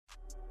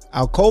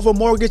Alcova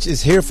Mortgage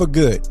is here for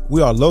good.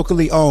 We are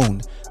locally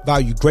owned,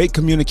 value great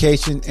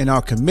communication, and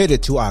are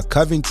committed to our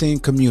Covington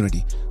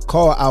community.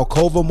 Call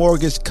Alcova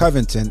Mortgage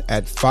Covington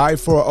at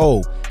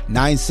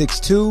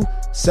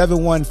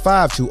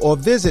 540-962-7152 or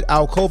visit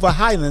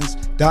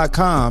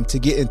alcovahighlands.com to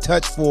get in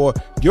touch for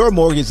your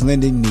mortgage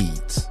lending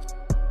needs.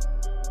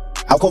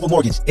 Alcova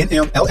Mortgage,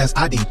 NMLS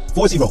ID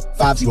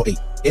 40508.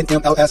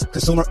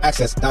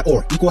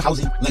 NMLSconsumeraccess.org. Equal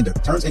housing lender.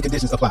 Terms and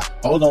conditions apply.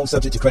 All loans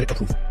subject to credit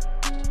approval.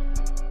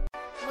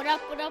 What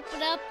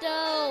up,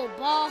 though?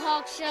 Ball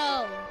Hawk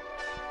Show.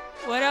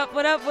 What up,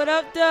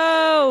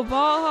 though?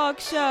 Ball Hawk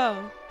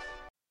Show.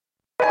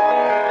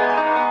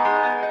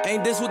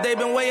 Ain't this what they've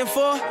been waiting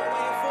for?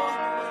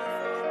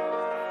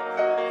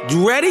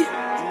 You ready?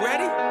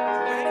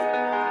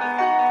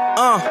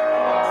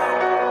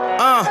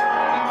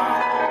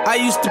 I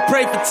used to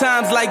pray for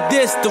times like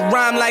this, to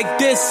rhyme like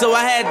this, so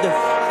I had to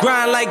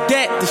grind like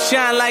that, to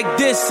shine like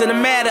this. In a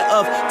matter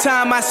of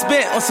time I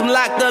spent on some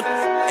locked up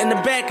in the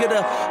back of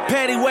the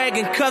paddy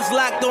wagon, cuffs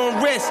locked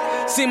on wrist.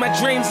 See my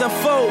dreams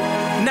unfold,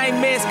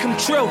 nightmares come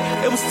true.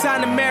 It was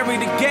time to marry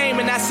the game,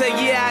 and I said,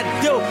 yeah,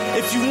 I do.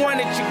 If you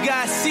want it, you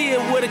gotta see it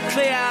with a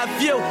clear eye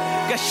view.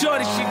 Got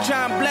shorty, she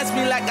tryna bless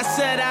me like I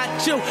said I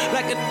chew,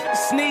 like a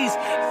sneeze.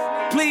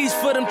 Please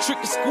for them trick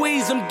and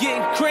squeeze, I'm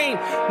getting cream.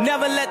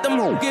 Never let them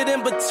get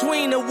in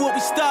between of what we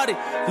started.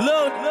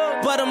 Look,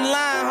 but I'm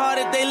lying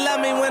hearted. They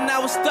love me when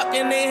I was stuck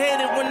and they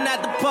hated when I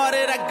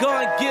departed. I go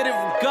and get it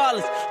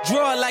regardless.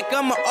 Draw it like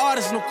I'm an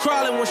artist, no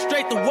crawling. Went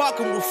straight to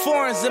walking with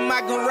foreigns in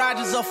my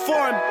garages. A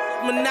foreign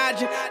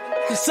menage,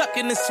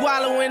 sucking and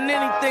swallowing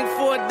anything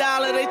for $1.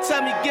 They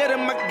tell me get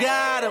him, I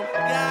got him.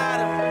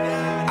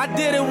 I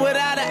did it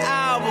without an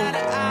album.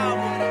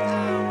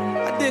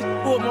 I did it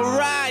with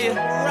Mariah.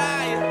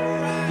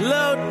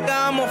 Lil'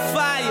 I'm on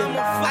fire,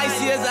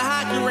 icy as a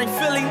hockey ring,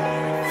 Philly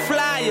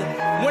flyer.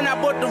 When I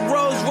bought the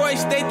Rolls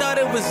Royce, they thought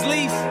it was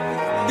lease.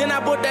 Then I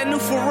bought that new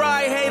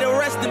Ferrari, hey, to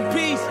rest in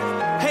peace.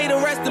 Hey,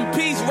 to rest in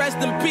peace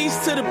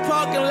to the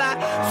parking lot.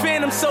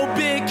 Phantom so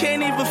big,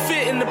 can't even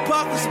fit in the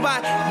parking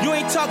spot. You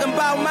ain't talking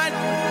about my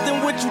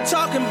then what you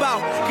talking about?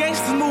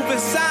 Gangsters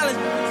moving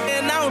silent,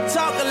 and I don't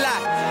talk a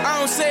lot.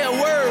 I don't say a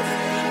word.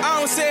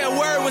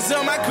 Was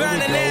on my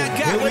grind and now I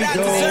got what I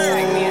deserve.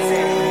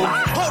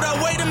 Hold up,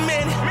 wait a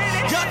minute.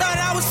 Y'all thought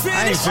I was finished.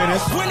 I ain't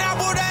finished. When I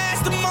bought the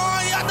ass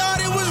tomorrow, y'all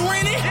thought it was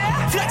rented.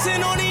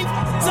 Flexing on these,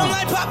 I'm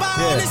like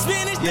Papa on the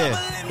spinach. Yeah,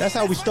 that's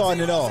how we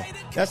starting it off.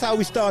 That's how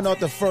we starting off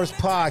the first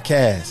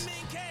podcast.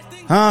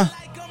 Huh?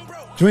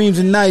 Dreams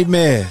and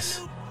nightmares.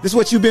 This is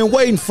what you've been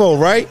waiting for,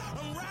 right?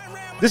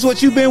 This is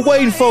what you've been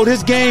waiting for.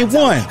 This game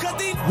one.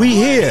 We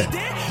here.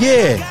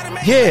 Yeah.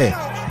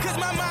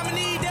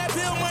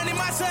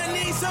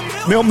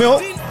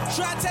 Milk.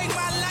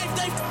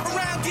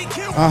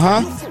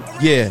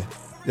 Yeah.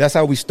 That's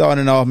how we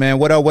starting off, man.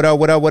 What up, though?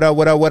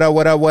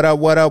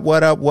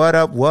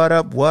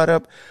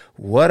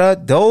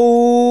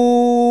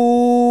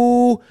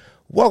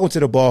 Welcome to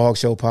the Ball Hawk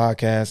Show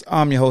podcast.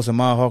 I'm your host,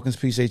 Amar Hawkins.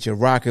 Appreciate you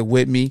rocking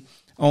with me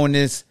on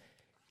this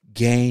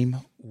game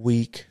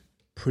week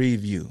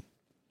preview.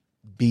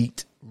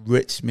 Beat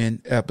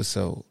Richmond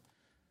episode.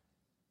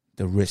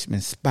 The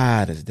Richmond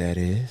Spiders, that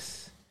is.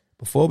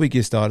 Before we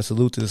get started,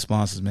 salute to the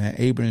sponsors, man.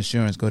 Able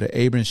Insurance. Go to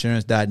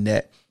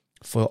ableinsurance.net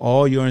for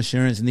all your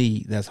insurance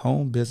needs. That's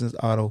home, business,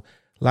 auto,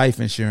 life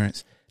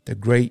insurance. The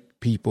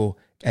great people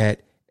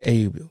at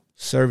Able.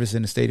 Service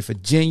in the state of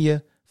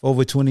Virginia for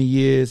over 20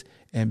 years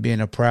and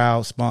being a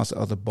proud sponsor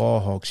of the Ball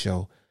Hawk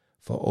Show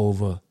for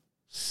over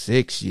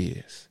 6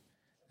 years.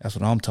 That's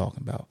what I'm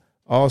talking about.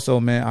 Also,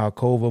 man,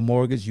 Alcova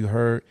Mortgage. You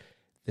heard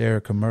their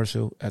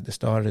commercial at the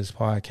start of this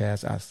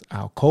podcast.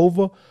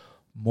 Alcova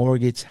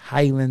Mortgage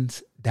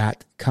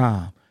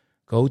Highlands.com.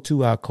 Go to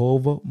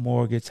Alcova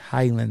Mortgage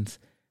Highlands.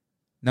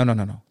 No.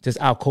 Just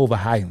Alcova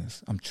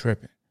Highlands. I'm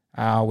tripping.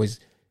 I always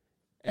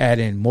add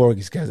in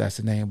mortgage because that's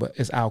the name, but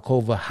it's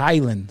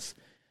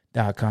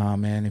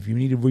AlcovaHighlands.com, man. If you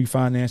need to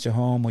refinance your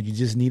home or you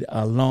just need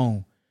a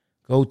loan,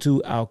 go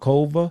to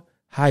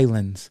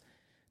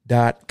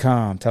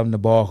AlcovaHighlands.com. Tell them the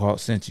Ball Hawk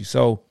sent you.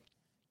 So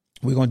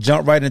we're going to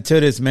jump right into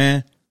this,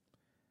 man.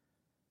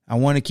 I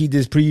want to keep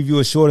this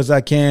preview as short as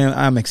I can.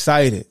 I'm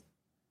excited.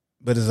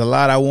 But there's a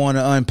lot I want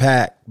to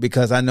unpack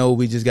because I know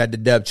we just got the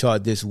depth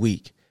chart this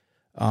week.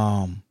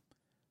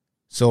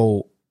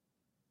 So,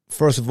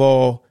 first of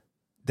all,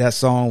 that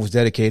song was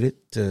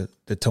dedicated to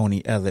the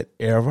Tony Ellett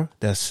era.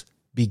 That's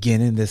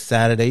beginning this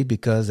Saturday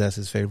because that's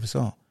his favorite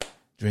song.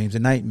 Dreams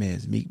and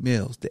Nightmares, Meek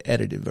Mills, the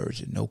edited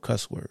version, no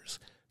cuss words.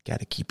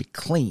 Got to keep it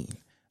clean,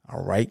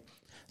 all right?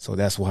 So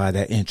that's why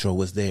that intro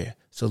was there.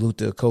 Salute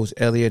to Coach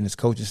Elliott and his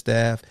coaching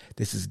staff.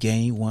 This is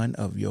game one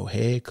of your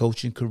head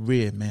coaching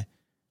career, man.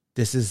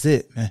 This is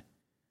it, man.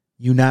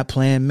 You not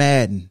playing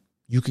Madden.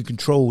 You can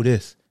control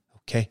this,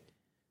 okay?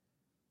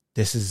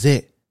 This is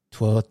it.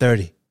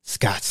 12:30,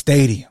 Scott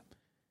Stadium.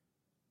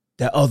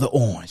 That other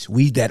orange.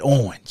 We that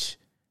orange.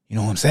 You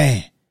know what I'm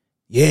saying?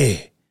 Yeah,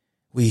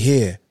 we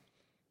here.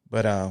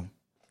 But hold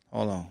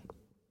on.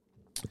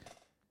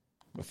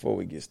 Before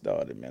we get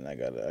started, man, I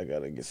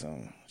gotta get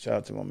some. Shout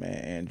out to my man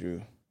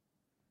Andrew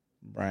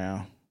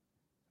Brown.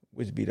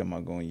 Which beat am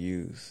I gonna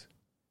use?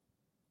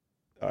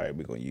 All right,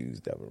 we're gonna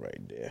use that one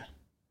right there.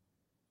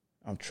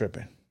 I'm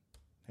tripping.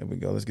 Here we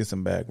go. Let's get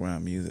some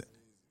background music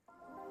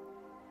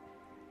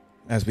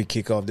as we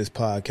kick off this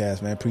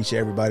podcast, man. Appreciate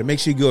everybody. Make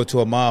sure you go to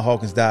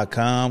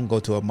AhmadHawkins.com. Go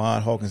to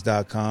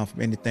AhmadHawkins.com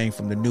for anything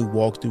from the new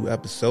walkthrough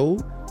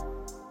episode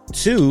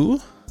to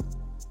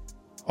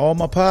all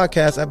my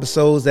podcast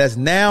episodes that's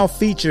now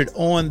featured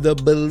on the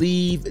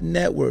Believe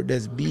Network.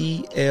 That's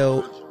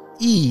BLEAV.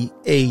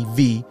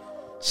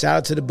 Shout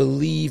out to the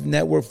Believe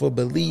Network for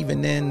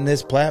believing in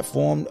this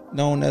platform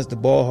known as the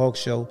Ball Hawk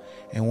Show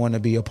and want to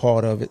be a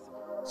part of it.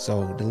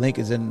 So the link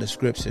is in the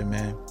description,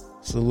 man.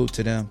 Salute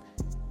to them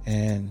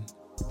and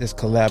this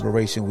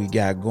collaboration we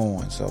got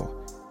going.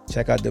 So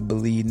check out the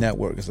Believe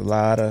Network. There's a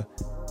lot of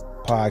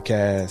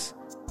podcasts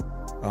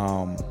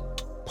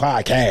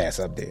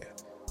up there.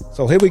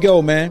 So here we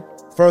go, man.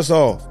 First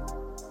off,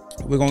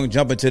 we're going to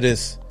jump into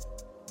this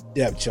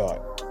depth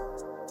chart.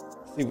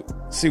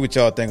 See what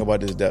y'all think about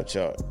this depth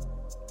chart.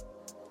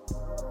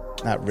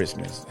 Not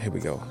Richmond. Here we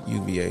go.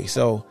 UVA.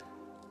 So,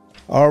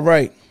 all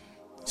right.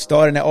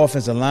 Starting that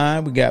offensive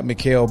line, we got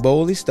Mikael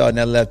Boley starting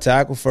at left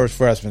tackle. First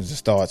freshman to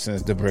start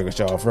since the Brigham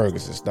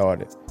Ferguson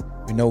started.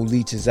 We know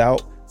Leach is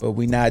out, but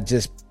we not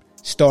just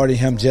starting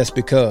him just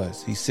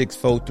because. He's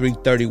 6'4",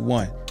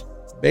 331.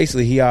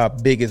 Basically, he our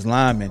biggest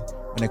lineman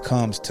when it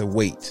comes to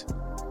weight.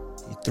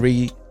 He's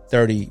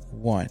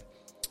 331.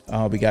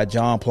 We got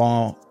John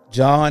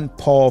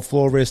Paul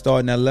Flores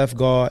starting at left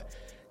guard.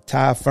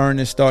 Ty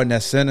Furnace starting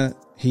at center.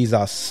 He's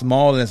our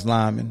smallest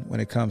lineman when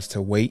it comes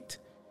to weight.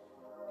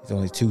 He's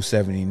only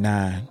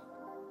 279.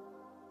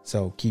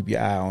 So keep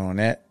your eye on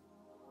that.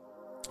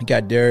 You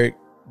got Derek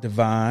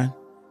Devine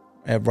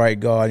at right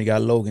guard. You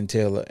got Logan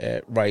Taylor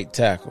at right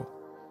tackle.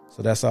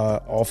 So that's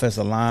our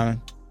offensive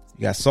lineman.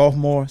 You got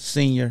sophomore,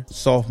 senior,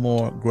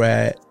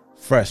 grad,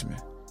 freshman.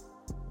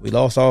 We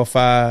lost all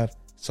 5,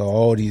 so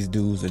all these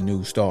dudes are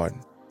new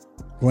starting.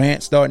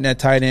 Grant starting at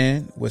tight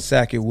end with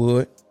Sackett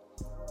Wood.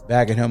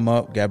 Backing him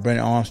up. Got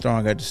Brennan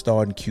Armstrong at the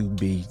starting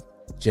QB.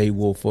 Jay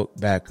Woolfolk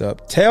back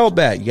up.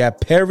 Tailback, you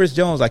got Paris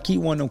Jones. I keep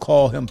wanting to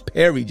call him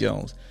Perry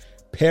Jones.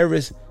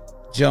 Paris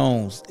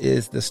Jones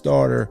is the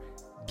starter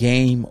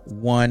game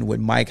 1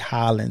 with Mike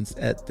Hollins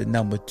at the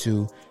number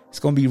 2. It's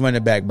going to be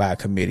running back by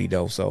committee,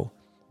 though, so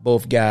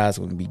both guys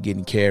are going to be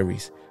getting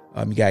carries.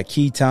 You got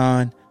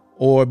Keaton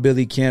or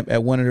Billy Kemp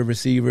at one of the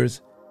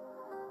receivers.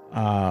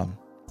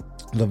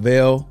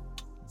 Lavelle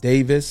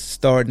Davis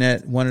starting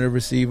at one of the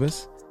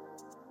receivers.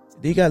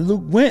 They got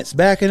Luke Wentz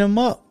backing him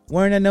up,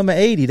 wearing that number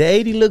 80. The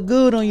 80 look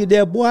good on you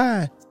there,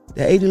 boy.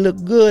 The 80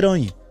 look good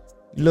on you.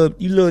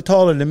 You look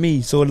taller than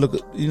me, so it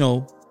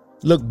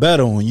look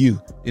better on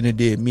you than it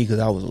did me because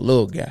I was a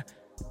little guy.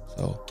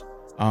 So,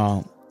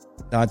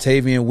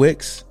 Dontavian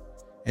Wicks.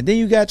 And then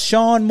you got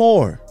Sean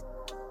Moore,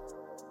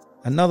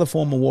 another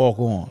former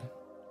walk-on,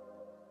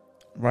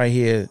 right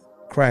here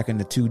cracking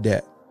the 2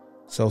 depth.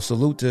 So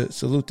salute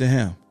to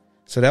him.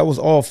 So that was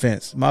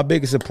offense. My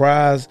biggest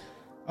surprise,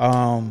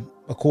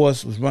 of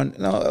course, was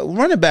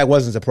running back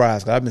wasn't a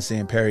surprise because I've been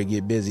seeing Perry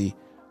get busy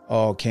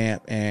all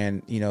camp,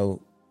 and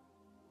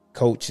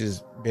coach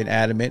has been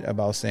adamant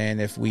about saying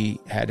if we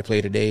had to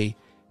play today,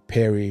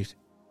 Paris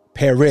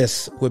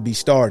would be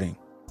starting.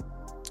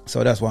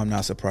 So that's why I'm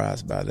not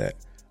surprised by that.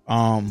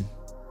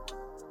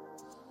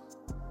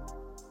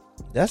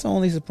 That's the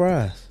only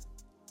surprise.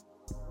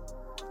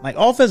 Like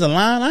offensive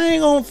line, I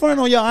ain't gonna front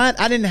on y'all. I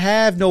didn't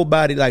have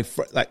nobody like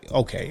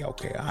okay. I'm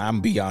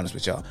gonna be honest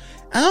with y'all.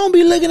 I don't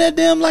be looking at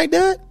them like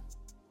that.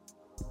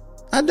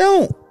 I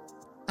don't.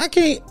 I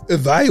can't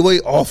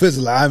evaluate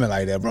offensive linemen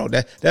like that, bro.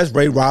 That's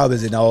Ray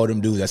Roberts and all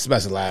them dudes that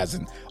specialize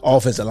in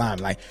offensive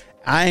linemen. Like,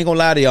 I ain't gonna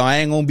lie to y'all. I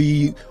ain't gonna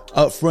be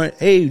up front.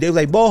 Hey, they was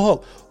like, Ball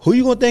Hawk, who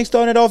you gonna think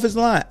starting at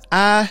offensive line?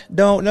 I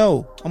don't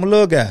know. I'm a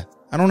little guy.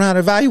 I don't know how to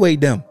evaluate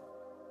them.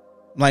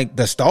 Like,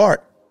 the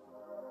start.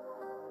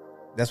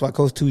 That's why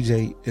Coach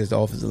 2J is the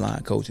offensive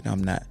line coach and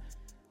I'm not.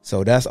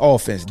 So that's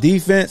offense.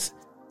 Defense,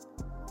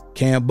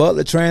 Cam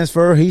Butler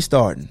transfer, he's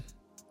starting.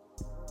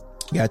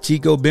 You got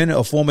Chico Bennett,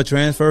 a former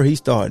transfer, he's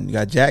starting. You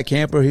got Jack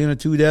Camper, he in the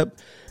 2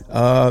 depth.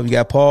 You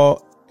got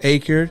Paul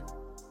Aker.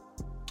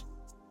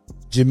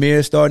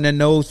 Jameer starting at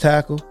nose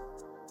tackle.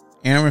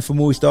 Aaron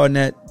Famui starting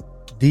at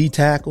D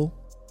tackle.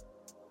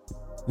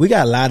 We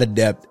got a lot of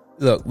depth.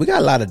 Look, we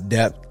got a lot of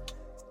depth.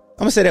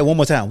 I'm going to say that one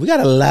more time. We got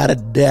a lot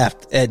of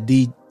depth at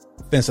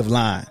defensive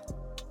line.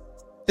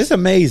 It's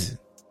amazing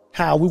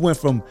how we went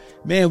from,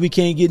 man, we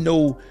can't get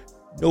no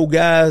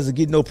guys to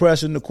get no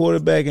pressure on the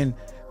quarterback, and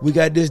we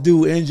got this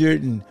dude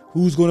injured, and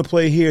who's going to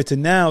play here, to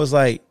now it's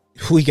like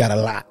we got a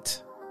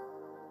lot.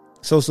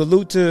 So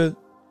salute to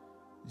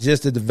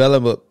just the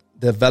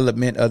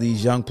development of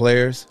these young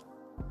players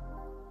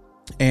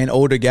and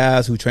older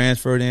guys who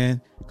transferred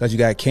in, because you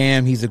got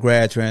Cam, he's a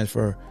grad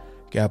transfer.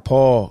 You got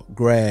Paul,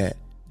 grad.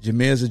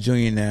 Jameer's a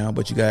junior now,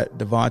 but you got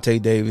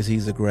Devontae Davis,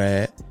 he's a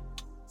grad.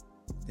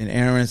 And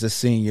Aaron's a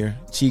senior.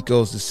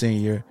 Chico's a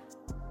senior.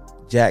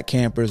 Jack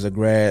Camper's a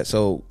grad.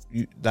 So,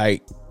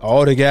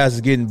 all the guys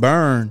is getting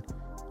burned,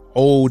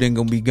 old and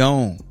going to be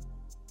gone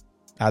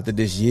after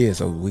this year.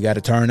 So, we got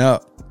to turn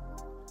up.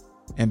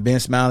 And Ben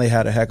Smiley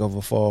had a heck of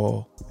a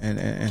fall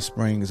and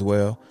spring as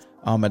well.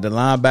 At the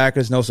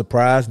linebackers, no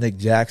surprise, Nick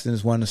Jackson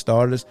is one of the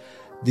starters.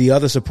 The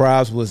other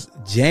surprise was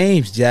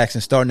James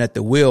Jackson starting at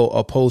the wheel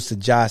opposed to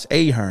Josh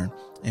Ahern.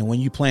 And when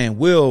you playing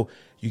will,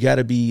 you got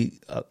to be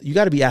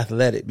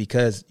athletic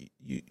because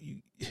you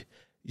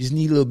just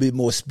need a little bit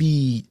more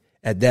speed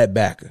at that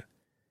backer.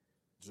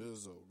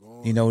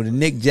 You know, the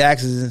Nick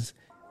Jacksons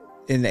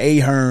and the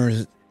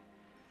Aherns,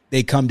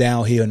 they come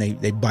downhill and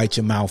they bite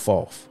your mouth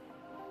off.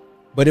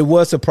 But it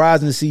was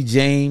surprising to see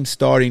James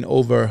starting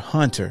over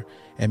Hunter.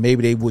 And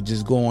maybe they were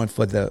just going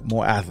for the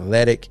more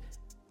athletic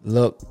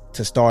look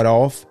to start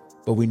off.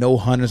 But we know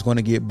Hunter's going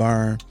to get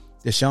burned.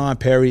 Deshaun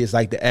Perry is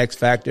like the X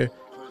factor.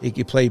 He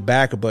can play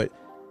backer, but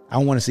I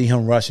want to see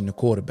him rushing the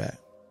quarterback.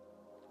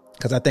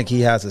 Because I think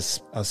he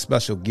has a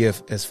special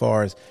gift as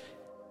far as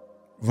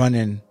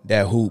running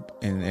that hoop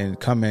and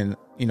coming,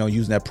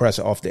 using that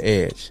pressure off the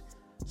edge.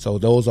 So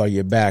those are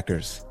your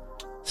backers.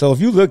 So if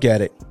you look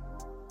at it,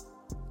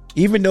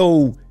 even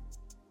though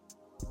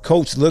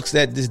Coach looks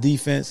at this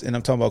defense, and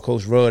I'm talking about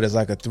Coach Rudd, as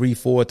like a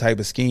 3-4 type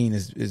of scheme,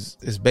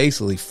 is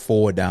basically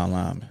 4 down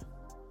linemen.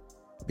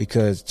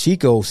 Because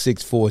Chico's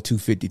 6'4",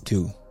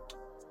 252.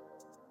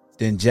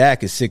 Then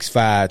Jack is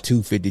 6'5",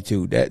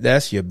 252.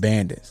 That's your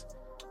bandits.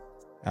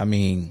 I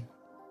mean,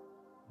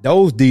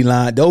 those D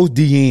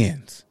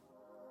ends,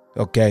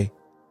 okay,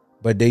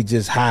 but they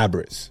just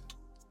hybrids.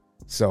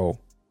 So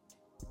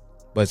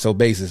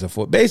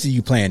basically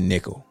you playing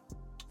nickel,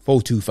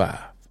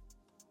 4-2-5.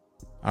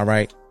 All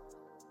right.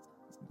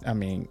 I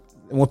mean,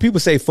 when people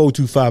say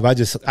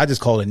 4-2-5, I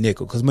just call it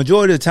nickel because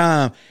majority of the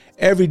time,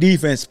 every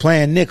defense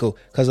playing nickel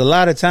because a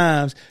lot of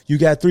times you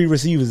got 3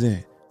 receivers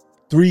in,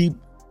 3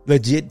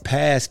 legit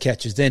pass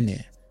catchers in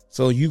there.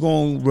 So you're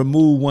going to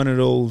remove one of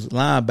those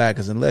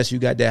linebackers unless you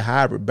got that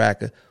hybrid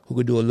backer who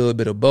could do a little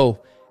bit of both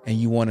and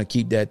you want to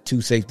keep that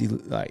 2 safety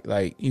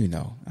I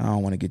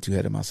don't want to get too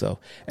ahead of myself.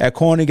 At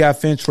corner, you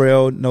got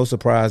Fintrell, no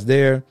surprise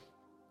there.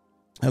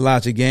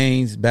 Elijah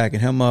Gaines backing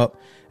him up.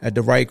 At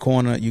the right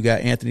corner, you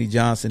got Anthony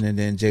Johnson and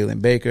then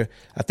Jalen Baker.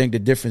 I think the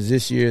difference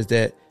this year is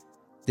that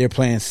they're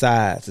playing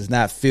sides. It's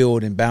not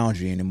field and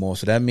boundary anymore.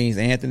 So that means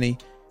Anthony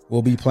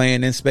will be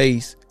playing in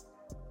space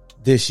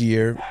this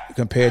year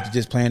compared to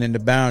just playing in the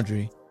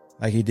boundary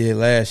like he did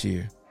last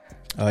year.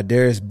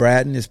 Darius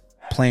Bratton is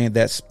playing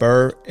that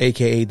spur,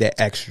 a.k.a. that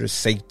extra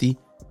safety,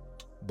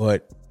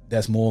 but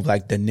that's more of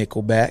like the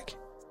nickel back.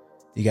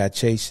 You got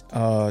Chase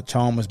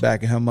Chalmers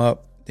backing him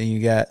up. Then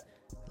you got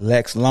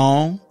Lex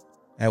Long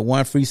at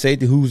one free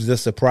safety, who's the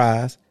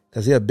surprise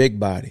because he's a big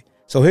body.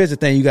 So here's the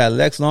thing. You got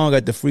Lex Long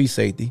at the free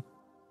safety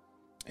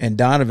and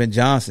Donovan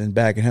Johnson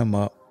backing him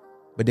up.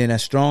 But then at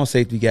strong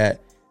safety, you got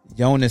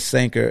Jonas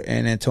Sanker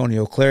and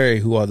Antonio Clary,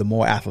 who are the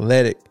more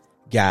athletic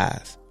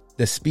guys,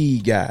 the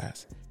speed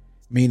guys.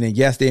 Meaning,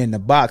 yes, they're in the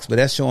box, but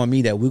that's showing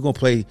me that we're going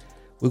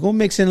to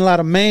mix in a lot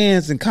of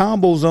mans and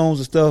combo zones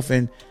and stuff.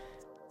 And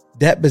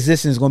that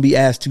position is going to be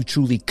asked to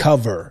truly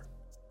cover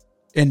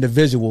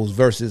individuals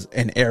versus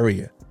an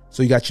area.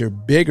 So you got your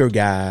bigger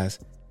guys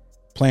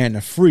playing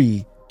the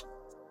free,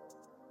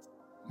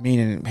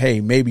 meaning,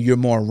 hey, maybe you're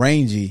more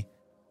rangy,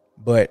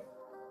 but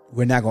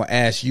we're not going to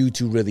ask you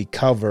to really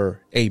cover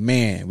a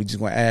man. We're just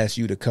going to ask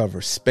you to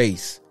cover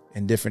space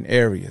in different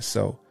areas.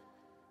 So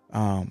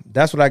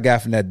that's what I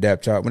got from that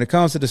depth chart. When it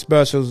comes to the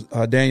specials,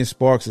 Daniel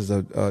Sparks is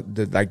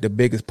the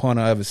biggest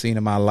punter I've ever seen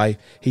in my life.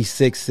 He's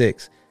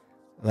 6'6".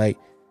 Like,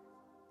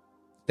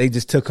 they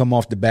just took him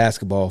off the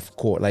basketball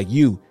court. Like,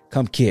 you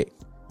come kick,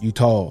 you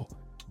tall.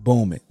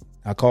 Boom it.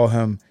 I call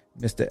him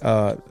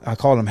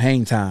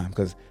hang time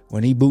because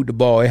when he boot the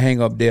ball, it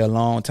hang up there a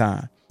long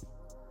time.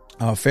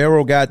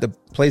 Farrell got the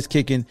place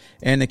kicking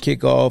and the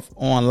kickoff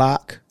on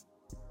lock.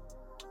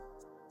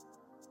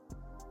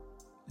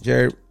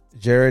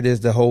 Jared is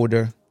the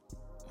holder.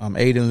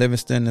 Aiden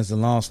Livingston is the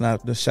long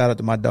snapper. Shout out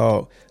to my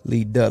dog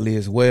Lee Dudley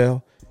as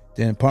well.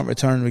 Then punt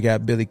return, we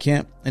got Billy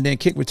Kemp. And then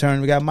kick return,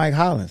 we got Mike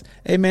Hollins.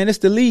 Hey, man, it's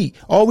the league.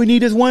 All we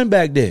need is one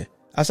back there.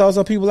 I saw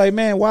some people like,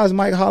 man, why is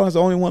Mike Hollins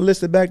the only one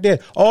listed back there?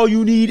 All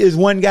you need is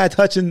one guy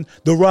touching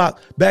the rock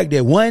back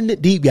there. One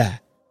deep guy.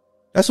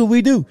 That's what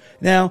we do.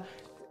 Now,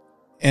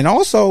 and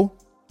also,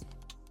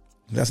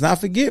 let's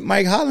not forget,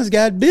 Mike Hollins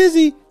got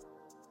busy.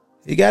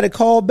 He got a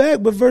call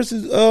back, but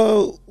versus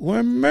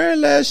remember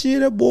last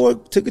year, that boy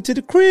took it to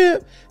the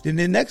crib. Then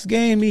the next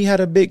game, he had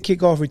a big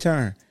kickoff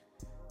return.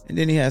 And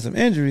then he had some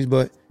injuries,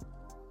 but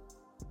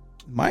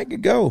Mike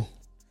could go.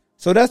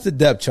 So that's the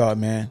depth chart,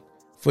 man,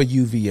 for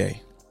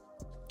UVA.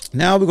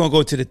 Now we're going to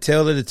go to the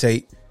tail of the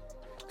tape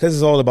because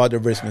it's all about the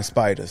Richmond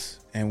Spiders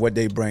and what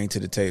they bring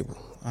to the table.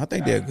 I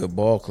think they're a good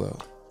ball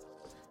club.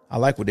 I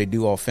like what they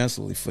do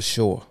offensively for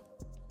sure.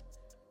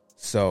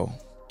 So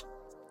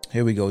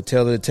here we go.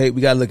 Tail of the tape.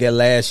 We got to look at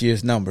last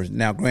year's numbers.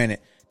 Now, granted,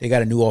 they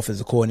got a new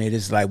offensive coordinator.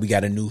 It's like we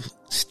got a new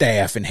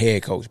staff and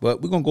head coach.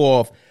 But we're going to go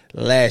off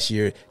last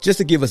year just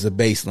to give us a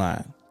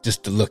baseline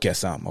just to look at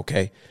something,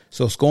 okay?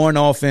 So scoring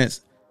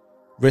offense,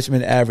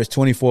 Richmond averaged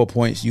 24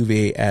 points,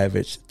 UVA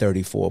averaged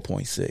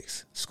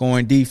 34.6.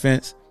 Scoring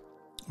defense,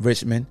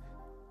 Richmond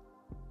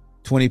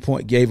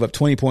gave up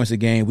 20 points a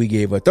game. We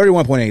gave up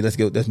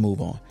 31.8. Let's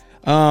move on.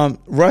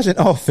 Rushing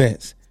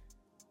offense,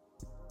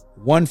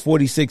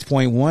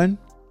 146.1.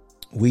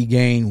 We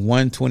gained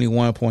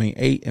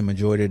 121.8, and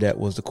majority of that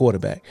was the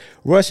quarterback.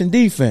 Rushing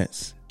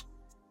defense,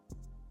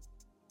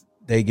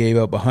 they gave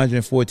up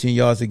 114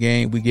 yards a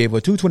game. We gave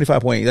up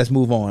 225.8. Let's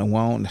move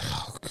on.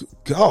 Oh,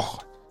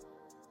 God.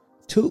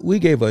 We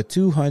gave up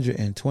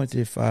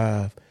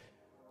 225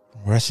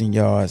 rushing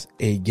yards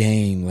a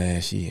game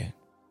last year.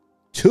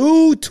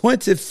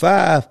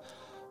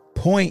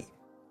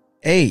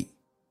 225.8.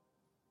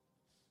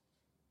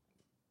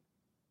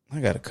 I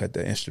got to cut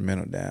the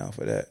instrumental down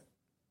for that.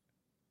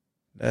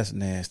 That's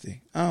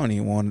nasty. I don't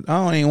even want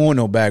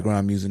no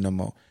background music no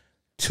more.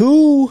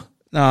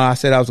 I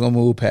said I was going to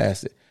move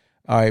past it.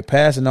 All right,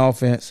 passing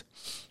offense.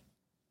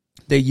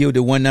 They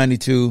yielded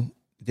 192.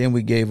 Then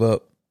we gave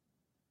up.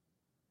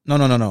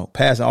 No.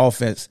 Passing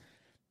offense.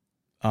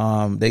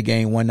 They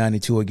gained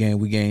 192 again.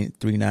 We gained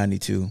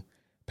 392.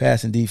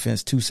 Passing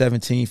defense,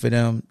 217 for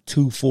them,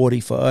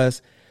 240 for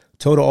us.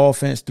 Total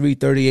offense,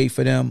 338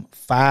 for them,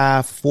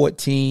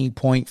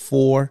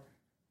 514.4.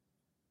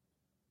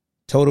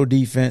 Total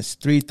defense,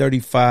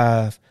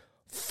 335,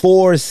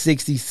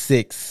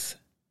 466.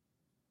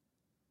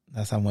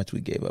 That's how much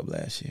we gave up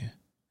last year.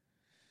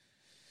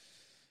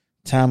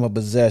 Time of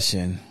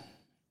possession,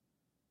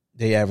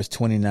 they averaged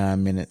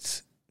 29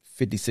 minutes,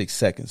 56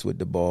 seconds with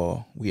the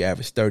ball. We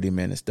averaged 30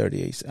 minutes,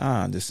 38.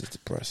 This is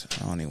depressing.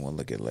 I don't even want to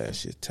look at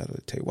last year's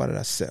tape. Why did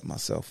I set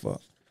myself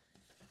up?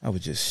 I was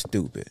just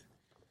stupid.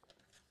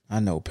 I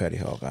know, Petty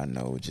Hawk. I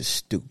know, just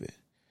stupid.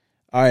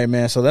 All right,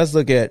 man. So let's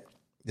look at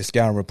the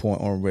scouting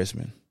report on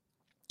Richmond.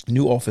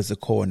 New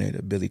offensive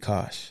coordinator, Billy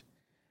Kosh.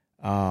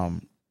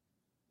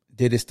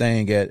 Did his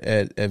thing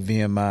at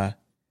VMI,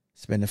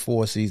 spending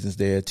 4 seasons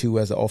there, 2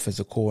 as an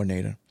offensive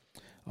coordinator.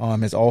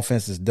 His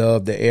offense is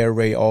dubbed the Air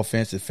Raid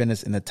offense. It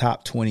finished in the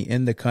top 20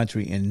 in the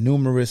country in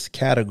numerous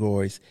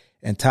categories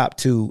and top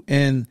 2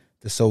 in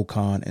the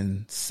SoCon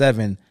and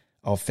 7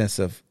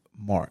 offensive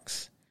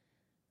marks.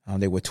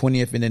 They were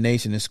 20th in the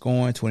nation in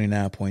scoring,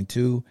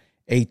 29.2,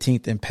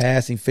 18th in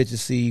passing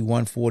efficiency,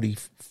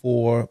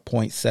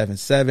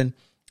 144.77,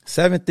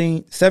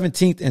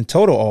 17th in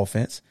total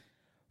offense,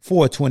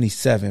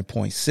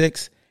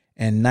 427.6,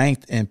 and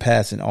 9th in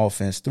passing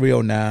offense,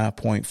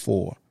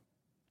 309.4,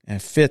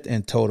 and 5th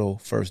in total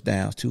first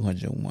downs,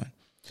 201.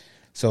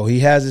 So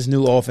he has this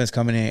new offense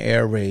coming in,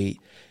 air raid.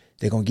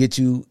 They're going to get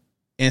you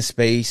in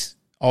space,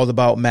 all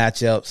about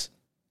matchups,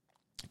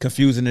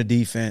 confusing the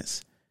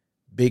defense,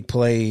 big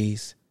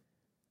plays,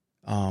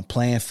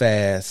 playing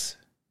fast.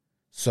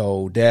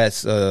 So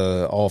that's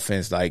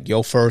offense. Like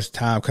your first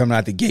time coming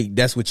out the gate,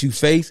 that's what you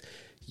face.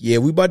 Yeah,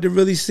 we about to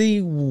really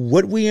see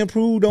what we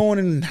improved on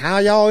and how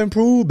y'all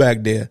improved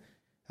back there.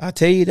 I'll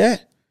tell you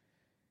that.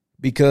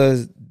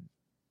 Because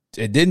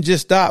it didn't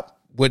just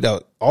stop with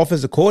the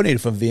offensive coordinator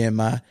from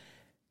VMI.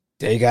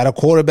 They got a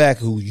quarterback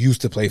who used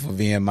to play for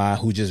VMI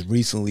who just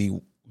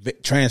recently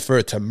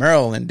transferred to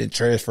Maryland, then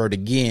transferred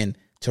again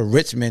to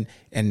Richmond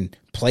and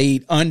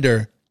played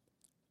under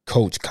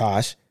Coach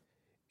Kosh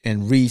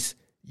and Reese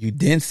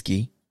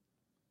Udinski.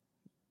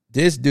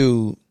 This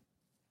dude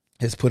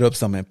has put up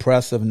some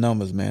impressive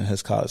numbers, man,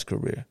 his college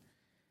career.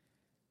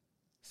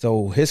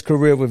 So his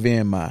career with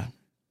VMI,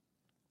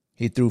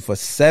 he threw for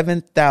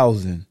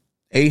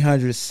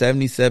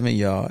 7,877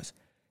 yards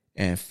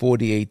and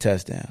 48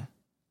 touchdowns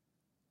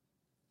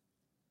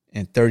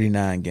in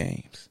 39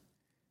 games.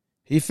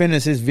 He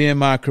finished his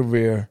VMI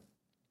career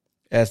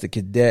as the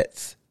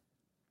Cadets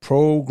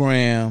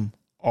program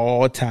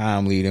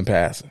all-time leading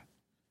passer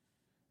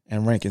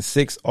and ranking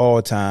 6th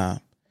all-time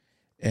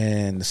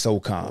in the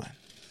SoCon.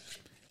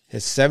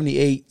 His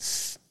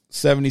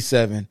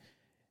 78-77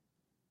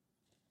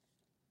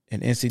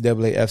 in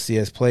NCAA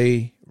FCS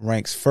play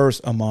ranks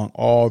first among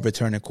all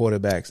returning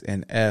quarterbacks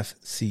in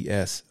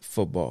FCS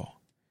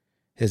football.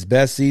 His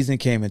best season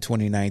came in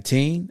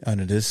 2019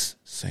 under this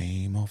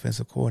same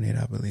offensive coordinator,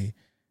 I believe.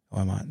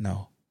 Or am I?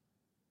 No.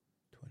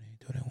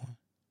 2021.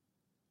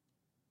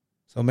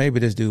 So maybe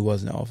this dude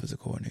wasn't an offensive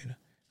coordinator.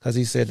 Because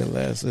he said the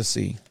last, let's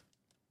see,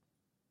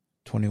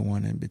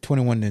 21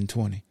 and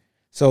 20.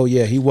 So,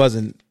 yeah, he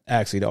wasn't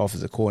actually the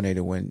offensive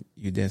coordinator when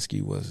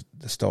Udinski was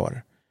the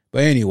starter.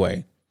 But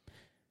anyway,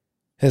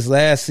 his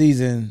last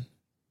season,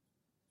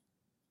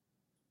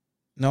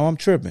 no, I'm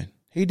tripping.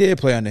 He did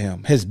play under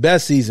him. His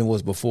best season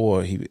was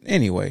before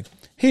anyway,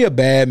 he a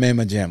bad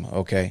mamma jamma,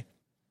 okay?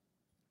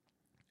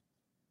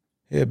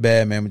 He a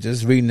bad mamma.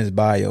 Just reading his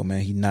bio,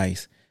 man, he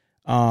nice.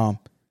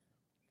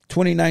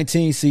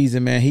 2019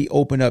 season, man, he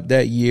opened up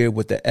that year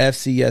with the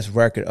FCS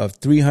record of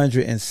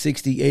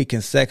 368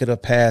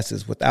 consecutive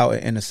passes without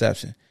an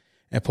interception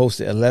and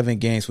posted 11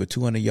 games with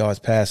 200 yards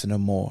passing or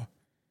more.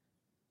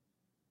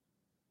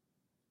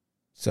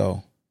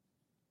 So,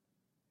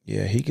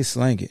 yeah, he can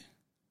sling it.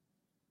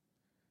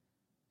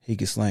 He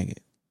can sling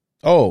it.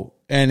 Oh,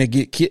 And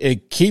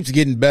it keeps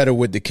getting better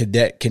with the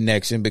cadet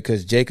connection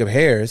because Jacob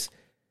Harris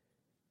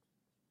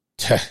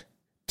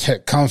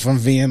comes from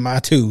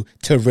VMI2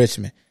 to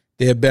Richmond,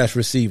 their best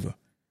receiver.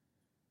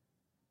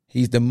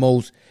 He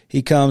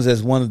comes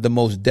as one of the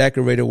most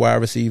decorated wide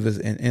receivers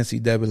in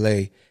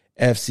NCAA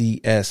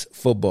FCS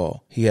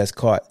football. He has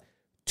caught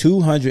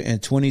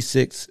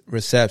 226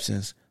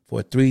 receptions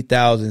for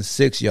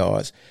 3,006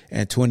 yards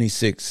and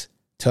 26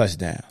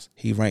 touchdowns.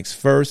 He ranks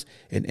first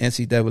in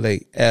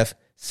NCAA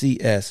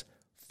FCS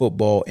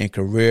football in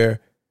career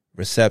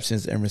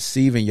receptions and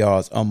receiving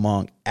yards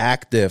among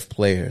active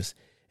players,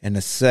 and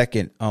the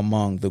second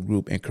among the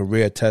group in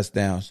career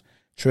touchdowns,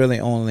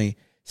 trailing only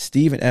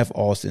Stephen F.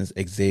 Austin's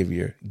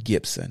Xavier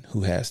Gibson,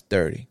 who has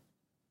 30.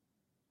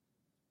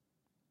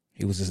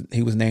 He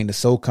was named the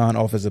SoCon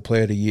Offensive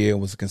Player of the Year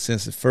and was a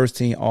consensus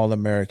first-team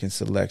All-American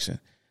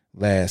selection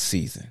last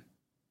season.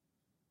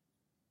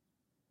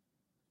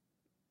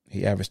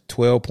 He averaged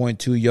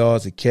 12.2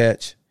 yards a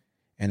catch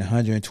and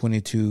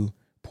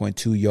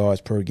 122.2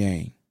 yards per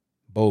game,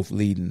 both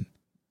leading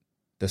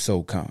the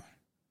SoCon.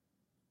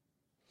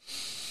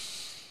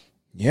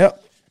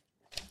 Yep.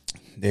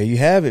 There you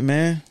have it,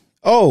 man.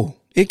 Oh,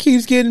 it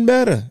keeps getting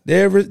better.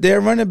 Their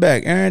running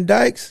back, Aaron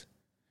Dykes,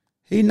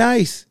 he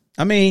nice.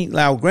 I mean,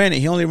 now granted,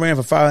 he only ran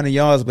for 500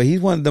 yards, but he's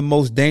one of the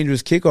most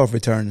dangerous kickoff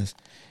returners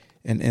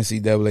in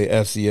NCAA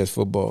FCS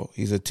football.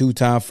 He's a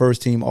two-time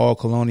first-team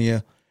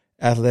All-Colonia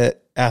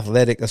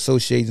Athletic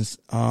Association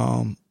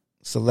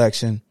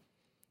selection.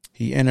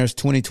 He enters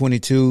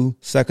 2022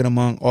 second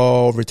among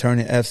all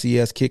returning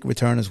FCS kick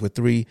returners with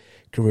 3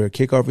 career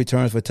kickoff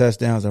returns for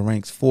touchdowns and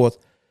ranks fourth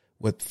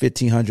with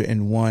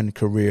 1,501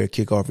 career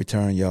kickoff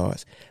return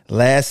yards.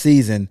 Last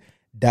season,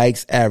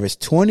 Dykes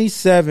averaged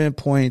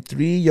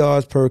 27.3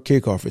 yards per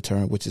kickoff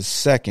return, which is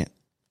second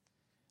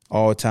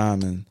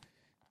all-time in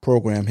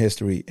program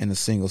history in a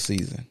single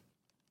season.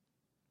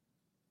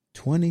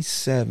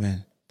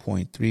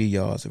 27.3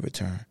 yards of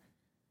return.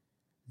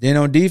 Then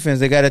on defense,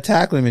 they got a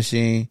tackling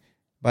machine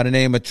by the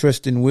name of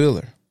Tristan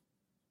Wheeler.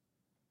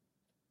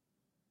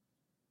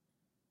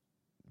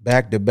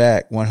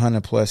 Back-to-back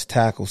 100-plus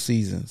tackle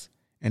seasons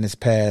in his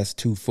past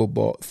 2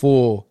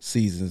 full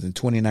seasons in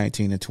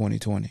 2019 and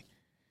 2020.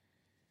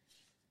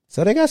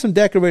 So they got some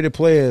decorated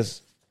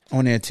players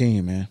on their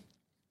team, man.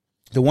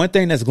 The one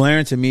thing that's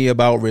glaring to me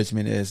about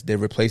Richmond is they're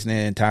replacing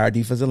their entire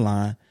defensive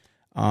line.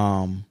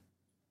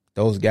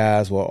 Those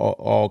guys were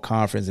all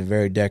conference and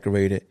very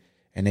decorated,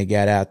 and they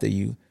got after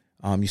you.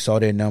 You saw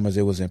their numbers.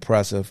 It was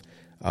impressive.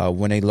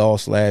 When they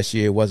lost last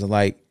year, it wasn't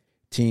like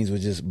teams were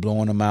just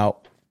blowing them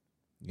out.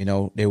 You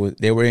know, they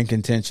were in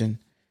contention.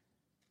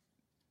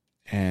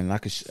 And I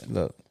could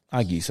look.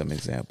 I'll give you some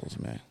examples,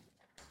 man.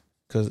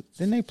 Because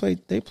then they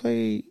played. Did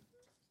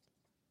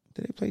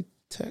they play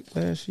Tech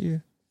last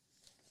year?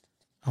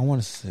 I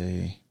want to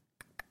say.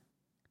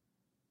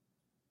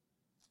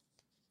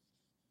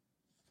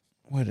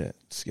 Where that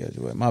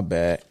schedule at? My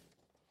bad.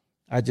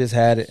 I just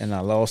had it and I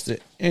lost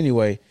it.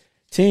 Anyway,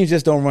 teams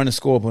just don't run the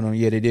score up on them.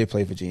 Yeah, they did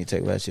play Virginia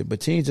Tech last year, but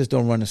teams just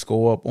don't run the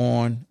score up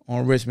on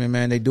Richmond,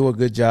 man. They do a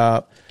good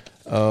job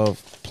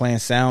of playing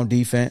sound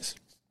defense.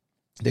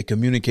 They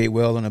communicate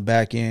well on the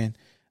back end.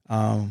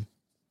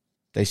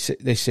 They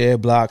share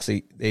blocks.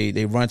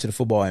 They run to the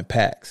football in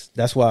packs.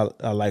 That's why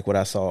I like what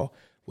I saw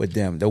with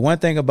them. The one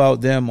thing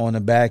about them on the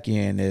back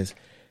end is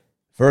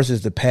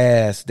versus the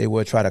pass, they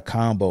will try to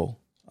combo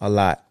a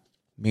lot.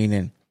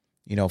 Meaning,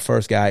 you know,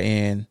 first guy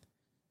in,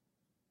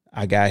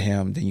 I got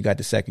him, then you got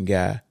the second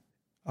guy.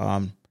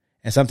 And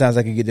sometimes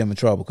I can get them in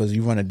trouble because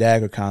you run a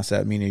dagger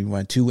concept, meaning you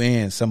run 2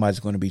 ends, somebody's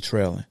going to be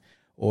trailing.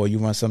 Or you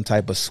run some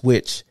type of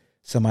switch,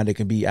 somebody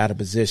can be out of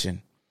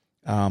position.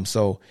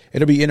 So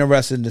it'll be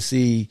interesting to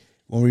see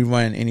when we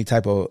run any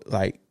type of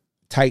like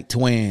tight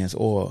twins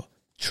or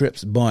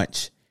trips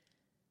bunch,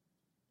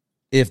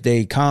 if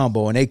they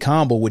combo, and they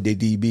combo with their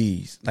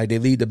DBs. Like they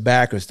lead the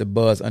backers to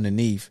buzz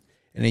underneath,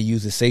 and they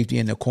use the safety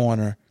in the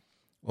corner,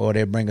 or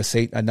they bring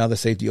another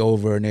safety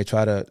over, and they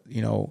try to,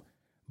 you know,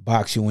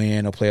 box you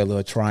in or play a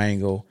little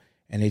triangle,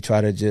 and they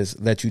try to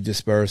just let you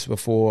disperse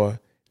before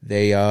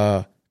they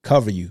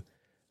cover you.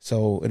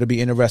 So it'll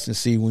be interesting to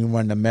see when we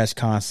run the mesh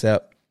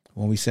concept,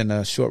 when we send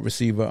a short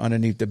receiver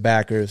underneath the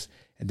backers,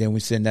 and then we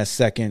send that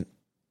second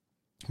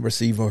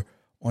receiver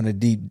on a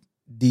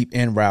deep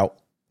end route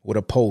with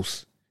a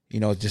post, you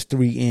know, just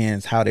 3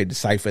 ends, how they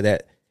decipher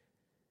that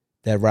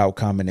route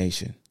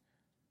combination.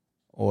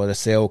 Or the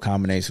sail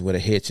combination with a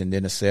hitch and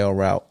then a sail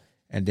route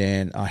and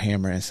then a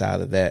hammer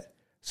inside of that.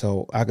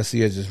 So I can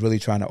see us just really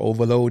trying to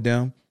overload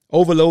them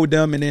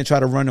and then try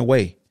to run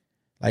away.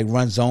 Like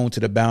run zone to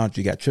the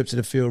boundary, got trips to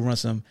the field, run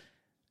some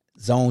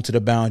zone to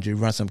the boundary,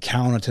 run some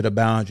counter to the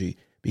boundary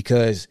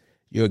because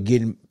you're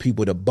getting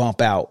people to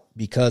bump out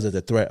because of the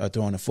threat of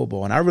throwing the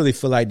football. And I really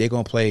feel like they're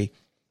going to play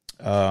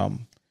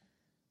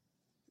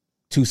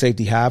 2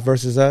 safety high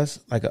versus us,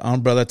 like an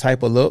umbrella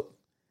type of look.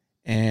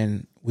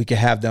 And we can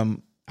have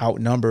them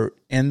outnumbered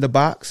in the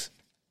box.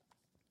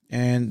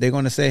 And they're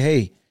going to say,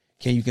 hey,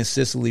 can you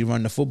consistently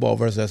run the football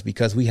versus us?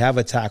 Because we have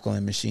a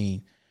tackling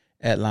machine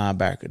at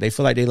linebacker. They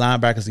feel like they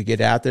linebackers to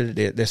get after.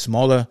 They're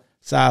smaller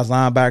size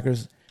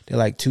linebackers. They're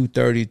like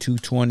 230,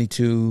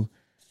 222.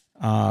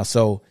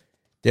 So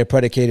they're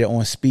predicated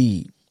on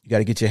speed. You got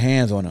to get your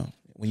hands on them.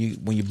 When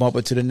you bump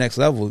it to the next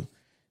level, you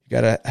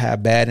got to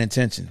have bad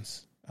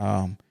intentions.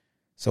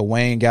 So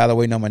Wayne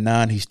Galloway, number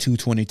 9, he's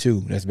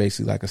 222. That's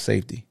basically like a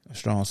safety, a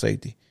strong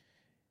safety.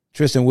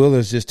 Tristan Wheeler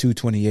is just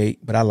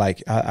 228, but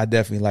I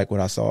definitely like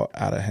what I saw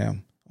out of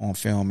him on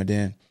film. And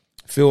then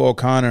Phil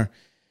O'Connor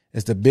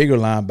is the bigger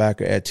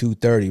linebacker at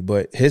 230,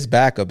 but his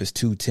backup is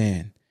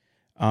 210.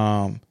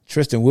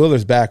 Tristan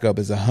Wheeler's backup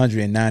is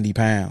 190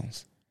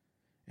 pounds.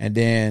 And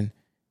then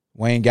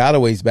Wayne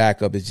Galloway's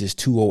backup is just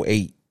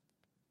 208.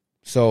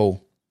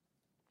 So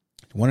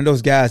one of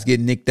those guys get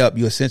nicked up,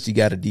 you essentially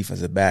got a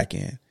defensive back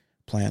end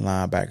playing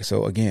linebacker.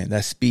 So again,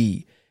 that's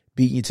speed,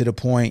 beating you to the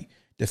point,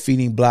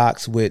 defeating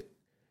blocks with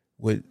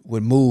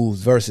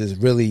moves versus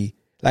really,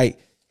 like,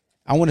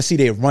 I want to see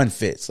their run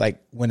fits.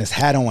 Like when it's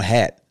hat on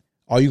hat,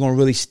 are you going to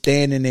really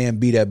stand in there and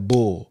be that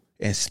bull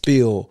and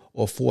spill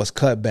or force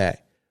cutback?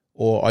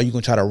 Or are you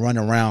going to try to run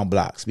around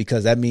blocks?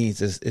 Because that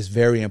means it's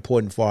very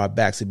important for our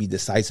backs to be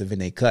decisive in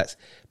their cuts.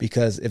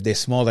 Because if they're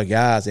smaller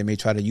guys, they may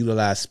try to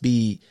utilize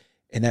speed,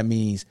 and that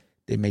means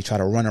they may try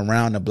to run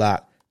around the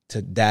block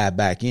to dive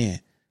back in.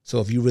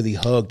 So if you really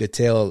hug the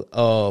tail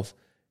of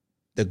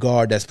the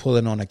guard that's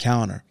pulling on the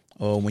counter,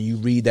 or when you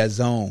read that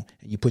zone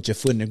and you put your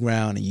foot in the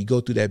ground and you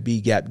go through that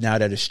B gap now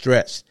that it's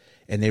stretched,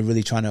 and they're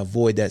really trying to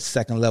avoid that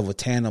second level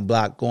tandem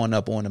block going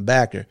up on the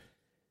backer,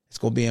 it's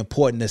going to be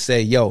important to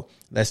say, yo,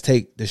 let's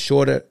take the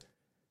short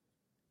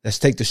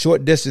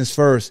distance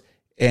first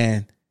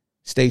and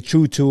stay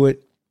true to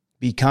it.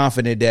 Be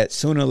confident that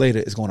sooner or later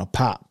it's going to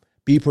pop.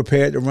 Be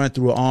prepared to run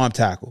through an arm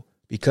tackle,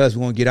 because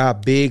we're going to get our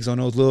bigs on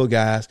those little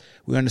guys.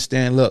 We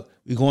understand, look,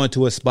 we're going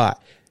to a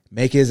spot.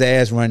 Make his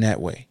ass run that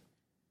way.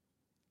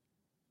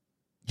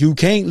 You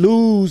can't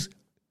lose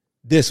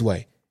this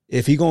way.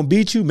 If he going to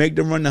beat you, make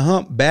them run the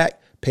hump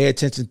back. Pay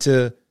attention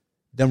to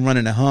them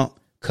running the hump,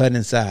 cut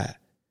inside.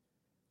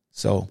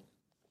 So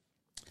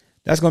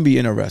that's going to be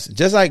interesting.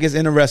 Just like it's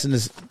interesting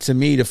to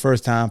me the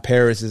first time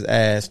Paris is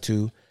asked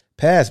to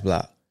pass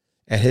block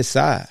at his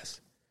size.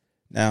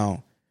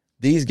 Now,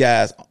 these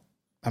guys,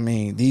 I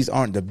mean, these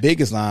aren't the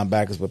biggest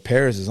linebackers, but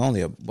Paris is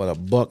only a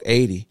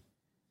 $180,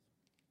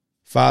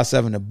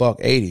 5'7" to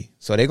 $180.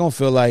 So they're going to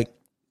feel like,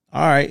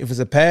 all right, if it's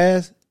a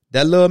pass,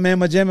 that little man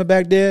Majama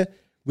back there,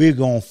 we're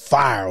going to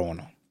fire on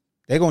him.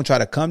 They're going to try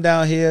to come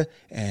down here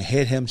and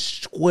hit him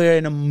square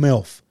in the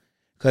mouth.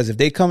 Because if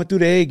they coming through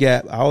the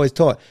A-gap, I always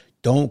taught,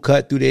 don't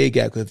cut through the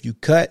A-gap. Because if you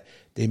cut,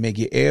 they may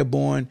get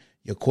airborne.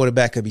 Your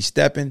quarterback could be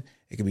stepping.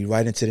 It could be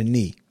right into the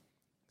knee.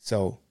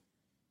 So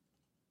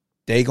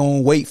they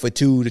going to wait for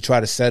two to try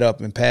to set up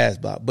and pass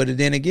block. But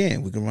then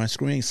again, we can run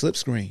screens, slip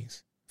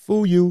screens.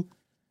 Fool you.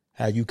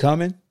 Have you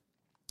coming?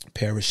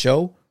 Paris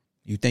show.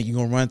 You think you're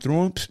going to run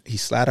through him? He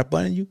slide up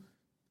under you.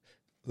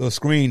 A little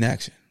screen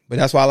action. But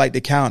that's why I like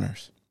the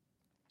counters.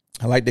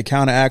 I like the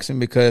counter action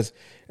because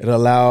it'll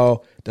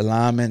allow the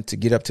lineman to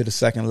get up to the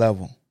second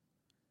level.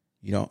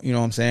 You know what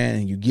I'm saying?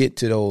 And you get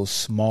to those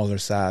smaller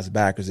size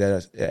backers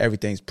that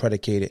everything's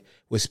predicated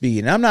with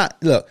speed. And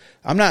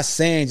I'm not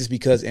saying just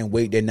because in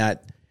weight they're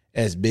not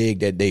as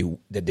big that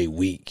they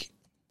weak.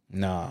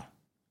 Nah,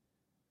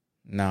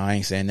 I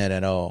ain't saying that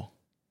at all.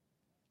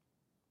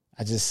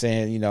 I just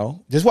saying,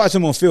 just watch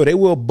them on field. They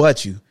will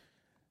butt you.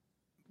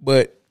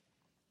 But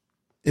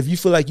if you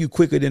feel like you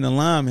quicker than the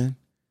lineman,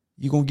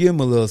 you're going to give him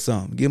a little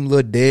something. Give him a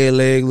little dead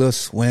leg, a little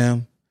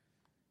swim.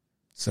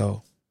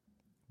 So,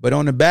 but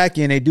on the back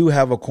end, they do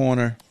have a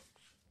corner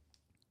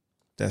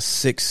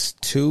that's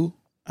 6'2",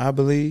 I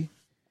believe.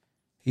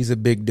 He's a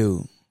big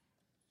dude.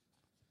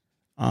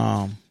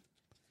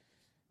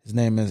 His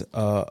name is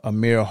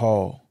Amir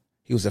Hall.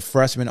 He was a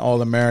freshman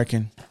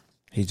All-American.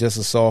 He's just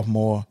a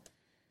sophomore.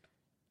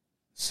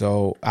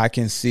 So I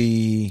can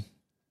see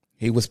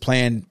he was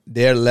playing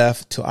their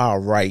left to our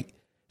right,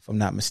 if I'm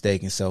not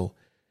mistaken. So,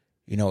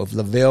 if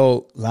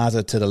Lavelle lines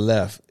up to the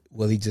left,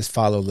 will he just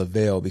follow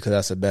Lavelle because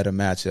that's a better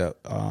matchup?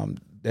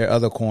 Their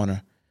other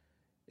corner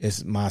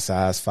is my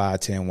size,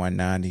 5'10",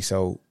 190.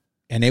 So,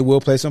 and they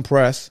will play some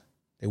press.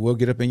 They will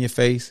get up in your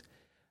face.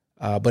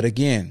 But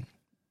again,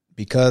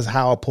 because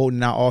how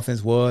potent our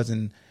offense was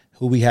and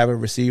who we have a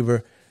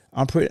receiver,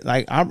 I'm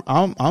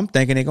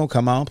thinking they're gonna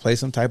come out and play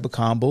some type of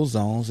combo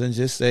zones and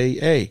just say,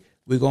 hey,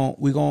 we're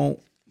gonna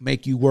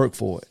make you work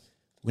for it.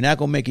 We're not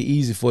gonna make it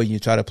easy for you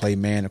to try to play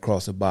man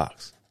across the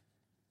box.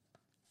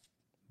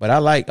 But I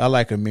like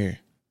Amir.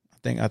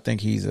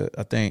 He's a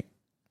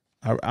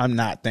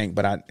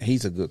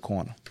good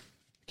corner.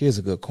 He's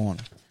a good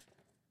corner.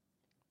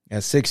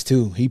 At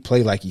 6'2", he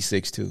played like he's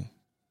 6'2".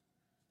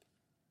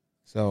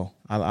 So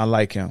I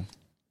like him.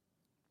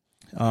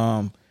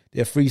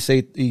 Their free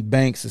safety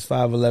Banks is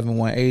 5'11",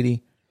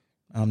 180.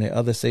 Their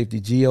other safety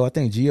Gio, I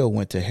think Gio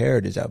went to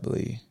Heritage, I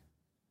believe.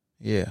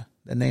 Yeah,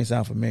 that name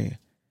sounds familiar.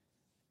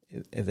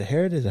 Is it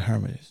Heritage or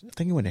Hermitage? I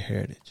think he went to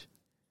Heritage.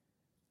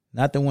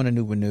 Not the one in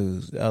Newport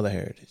News, the other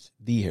Heritage,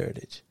 the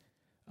Heritage.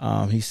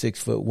 He's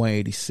 6'1",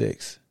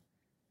 186.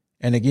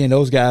 And again,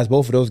 both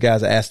of those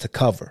guys are asked to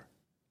cover.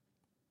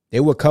 They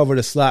will cover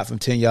the slot from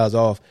 10 yards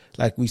off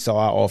like we saw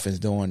our offense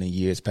doing in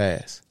years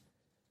past.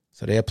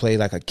 So they'll play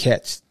like a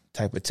catch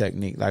type of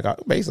technique,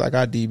 basically like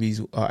our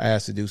DBs are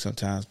asked to do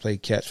sometimes, play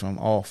catch from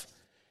off,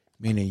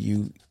 meaning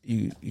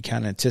you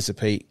kind of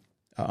anticipate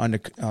a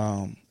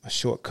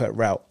shortcut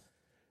route.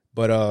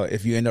 But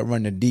if you end up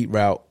running a deep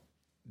route,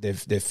 their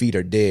feet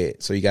are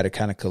dead. So you got to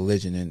kind of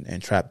collision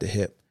and trap the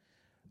hip.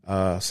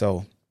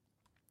 So,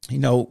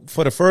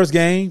 for the first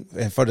game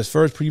and for this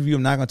first preview,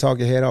 I'm not going to talk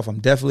your head off. I'm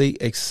definitely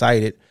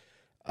excited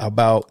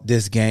about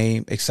this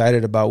game,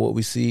 excited about what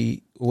we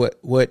see, what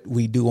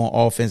we do on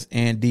offense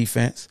and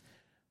defense.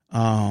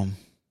 As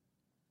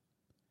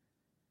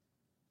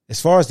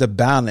far as the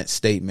balance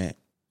statement,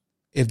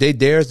 if they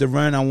dare us to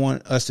run, I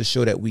want us to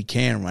show that we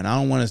can run. I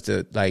don't want us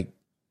to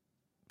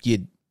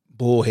get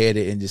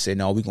bullheaded and just say,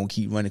 no, we're going to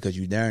keep running because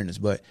you're daring us.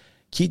 But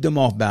keep them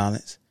off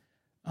balance.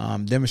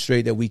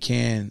 Demonstrate that we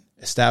can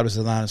establish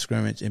the line of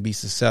scrimmage and be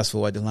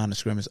successful at the line of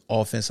scrimmage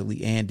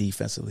offensively and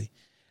defensively.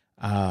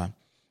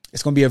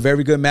 It's going to be a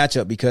very good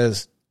matchup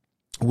because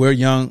we're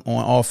young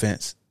on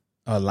offense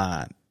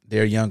line.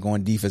 They're young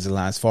on defensive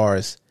line as far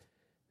as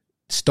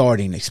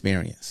starting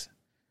experience.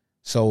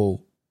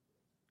 So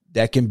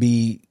that can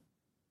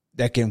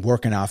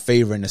work in our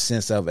favor in the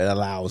sense of it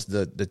allows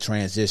the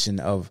transition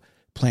of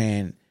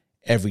playing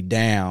every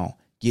down,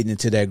 getting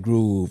into that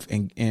groove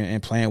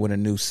and playing with a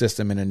new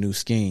system and a new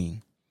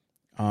scheme.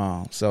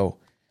 So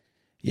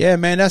yeah,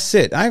 man, that's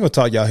it. I ain't gonna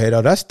talk y'all head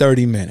off. That's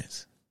 30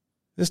 minutes.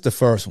 This is the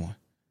first one.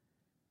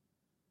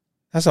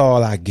 That's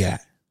all I got.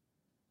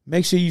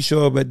 Make sure you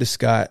show up at the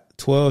Scott,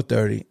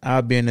 12:30.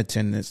 I'll be in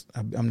attendance.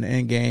 I'm the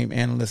in-game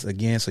analyst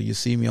again, so you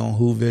see me on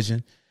Who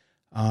Vision.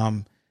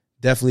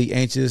 Definitely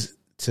anxious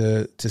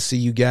to see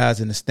you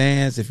guys in the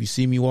stands. If you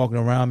see me walking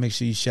around, make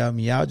sure you shout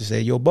me out. Just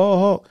say, yo, Ball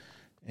Hawk.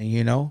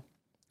 And,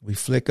 we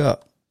flick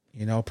up.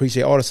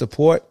 Appreciate all the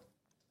support.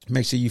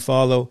 Make sure you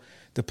follow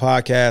the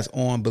podcast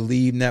on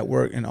Believe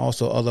Network and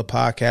also other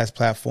podcast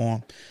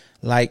platforms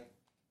like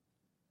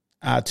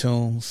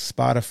iTunes,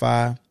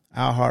 Spotify,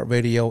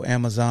 iHeartRadio,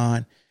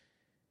 Amazon.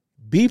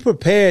 Be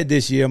prepared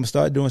this year. I'm going to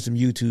start doing some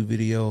YouTube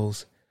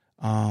videos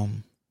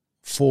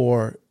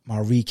for my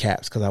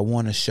recaps because I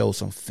want to show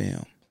some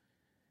film.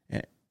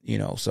 And,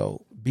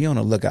 so be on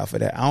the lookout for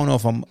that. I don't know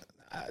if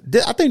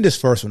I think this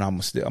first one I'm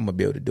going to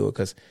be able to do it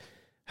because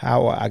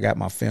how I got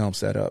my film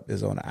set up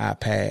is on an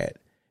iPad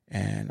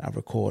and I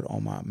record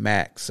on my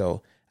Mac.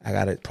 So I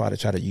got to probably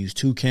try to use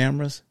 2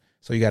 cameras.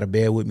 So you got to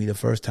bear with me the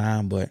first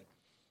time. But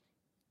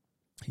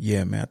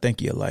yeah, man, I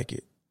think you'll like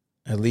it.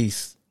 At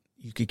least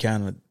you could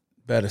kind of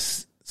better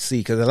see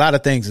because a lot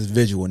of things is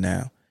visual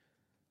now.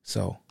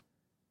 So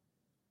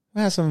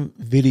we have some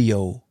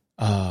video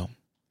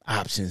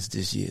options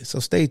this year. So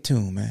stay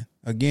tuned, man.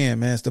 Again,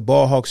 man, it's the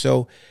Ball Hawk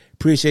Show.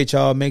 Appreciate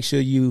y'all. Make sure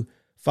you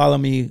follow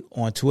me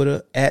on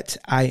Twitter at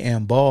I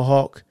am Ball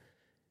Hawk.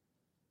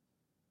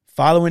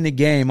 Following the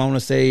game, I want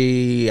to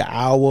say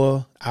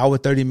hour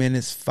 30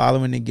 minutes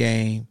following the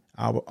game.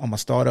 I'm going to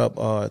start up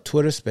a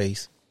Twitter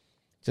space,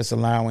 just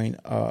allowing,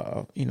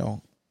 a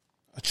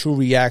true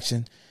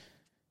reaction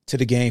to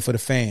the game for the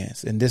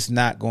fans. And this is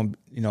not going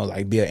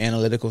to, be an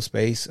analytical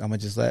space. I'm going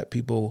to just let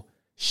people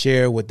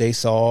share what they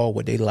saw,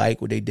 what they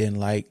like, what they didn't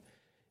like,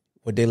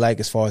 what they like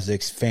as far as the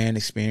fan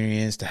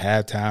experience, the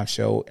halftime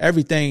show,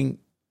 everything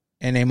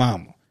and their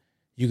mama.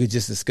 You could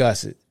just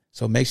discuss it.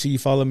 So make sure you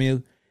follow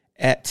me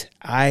at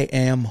I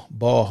am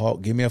Ball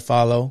Hawk. Give me a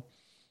follow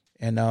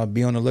and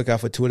be on the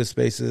lookout for Twitter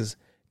Spaces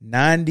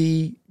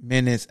 90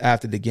 minutes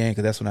after the game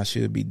because that's when I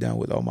should be done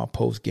with all my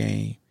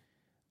post-game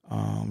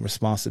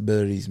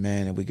responsibilities,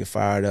 man, and we get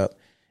fired up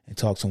and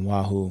talk some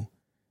Wahoo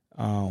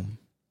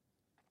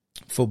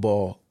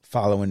football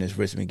following this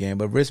Richmond game.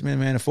 But Richmond,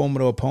 man, a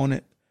formidable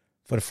opponent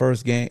for the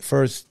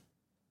first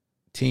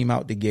team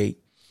out the gate.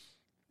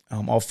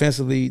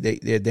 Offensively,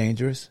 they're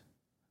dangerous.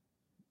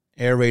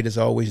 Air raid is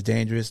always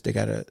dangerous. They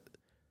got a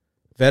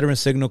veteran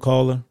signal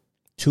caller,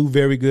 2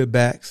 very good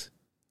backs.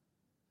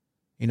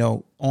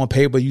 On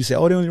paper, you say, they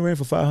only ran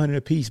for 500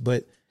 apiece,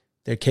 but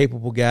they're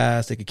capable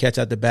guys. They can catch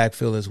out the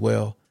backfield as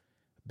well.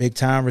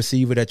 Big-time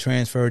receiver that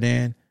transferred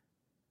in.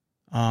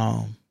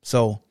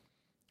 So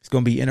it's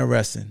going to be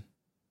interesting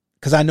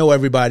because I know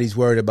everybody's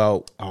worried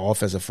about our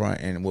offensive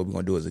front and what we're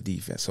going to do as a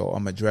defense. So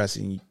I'm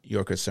addressing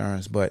your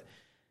concerns, but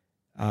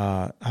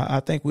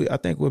I think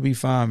we'll be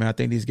fine, man. I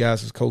think these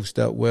guys was coached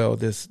up well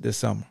this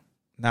summer.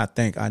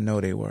 I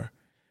know they were.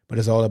 But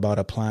it's all about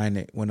applying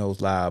it when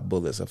those live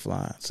bullets are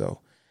flying.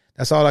 So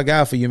that's all I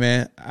got for you,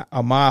 man.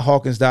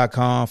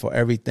 AhmadHawkins.com for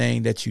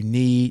everything that you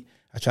need.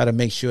 I try to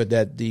make sure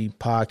that the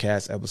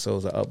podcast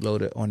episodes are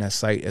uploaded on that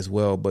site as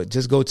well. But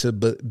just go to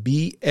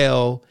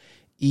BLEAV.com.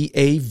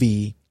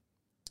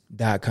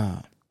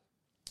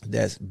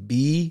 That's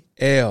BLEAV.com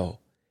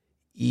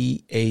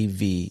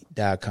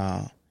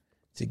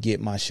to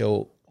get my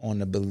show on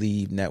the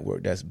Believe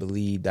Network. That's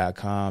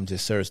Believe.com.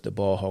 Just search the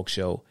Ball Hawk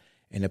Show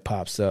and it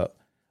pops up.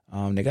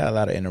 They got a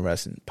lot of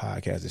interesting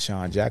podcasts.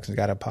 Deshaun Jackson's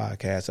got a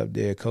podcast up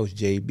there. Coach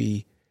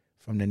JB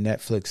from the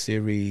Netflix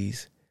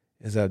series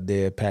is up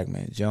there.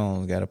 Pac-Man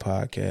Jones got a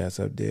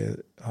podcast up there.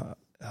 A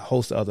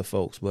host of other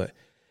folks. But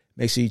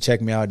make sure you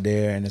check me out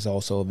there. And it's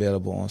also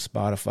available on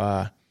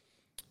Spotify,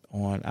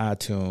 on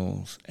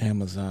iTunes,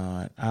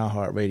 Amazon,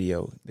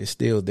 iHeartRadio. It's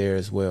still there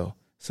as well.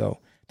 So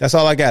that's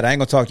all I got. I ain't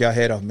going to talk y'all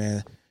head off,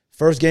 man.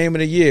 First game of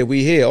the year,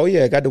 we here. Oh,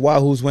 yeah, got the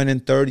Wahoos winning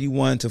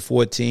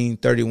 31-14,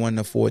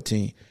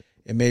 31-14.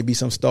 It may be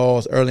some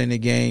stalls early in the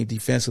game.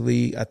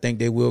 Defensively, I think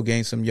they will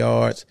gain some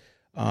yards.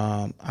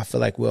 I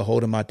feel like we'll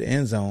hold them out the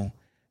end zone.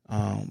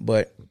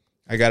 But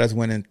I got us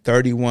winning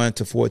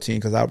 31-14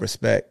 because I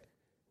respect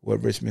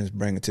what Richmond's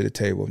bringing to the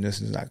table. And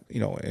this is like,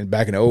 and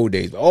back in the old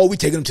days, we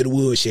taking them to the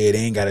woodshed. They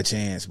ain't got a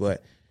chance.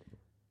 But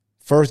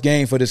first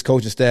game for this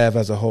coaching staff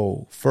as a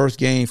whole. First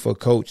game for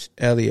Coach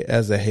Elliott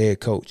as a head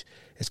coach.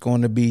 It's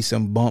going to be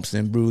some bumps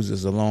and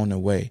bruises along the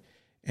way.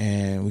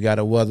 And we got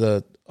to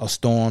weather a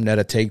storm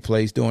that'll take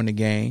place during the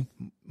game,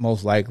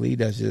 most likely.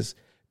 That's just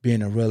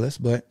being a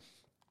realist. But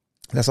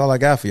that's all I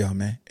got for y'all,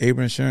 man.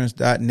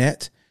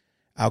 AbraInsurance.net,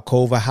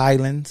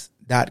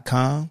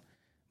 AlcovaHighlands.com,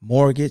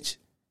 mortgage.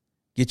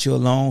 Get you a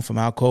loan from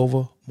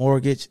Alcova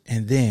Mortgage,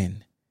 and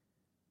then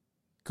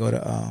go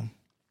to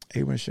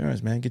Abra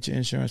Insurance, man. Get your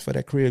insurance for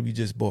that crib you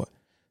just bought.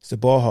 It's the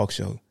Ball Hawk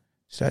Show.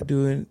 Should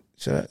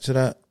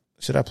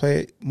I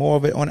play more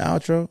of it on the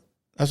outro?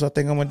 That's what I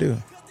think I'm gonna do.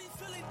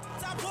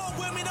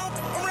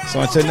 So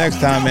until next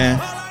time, man,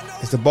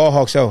 it's the Ball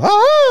Hawk Show.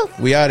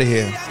 We out of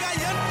here.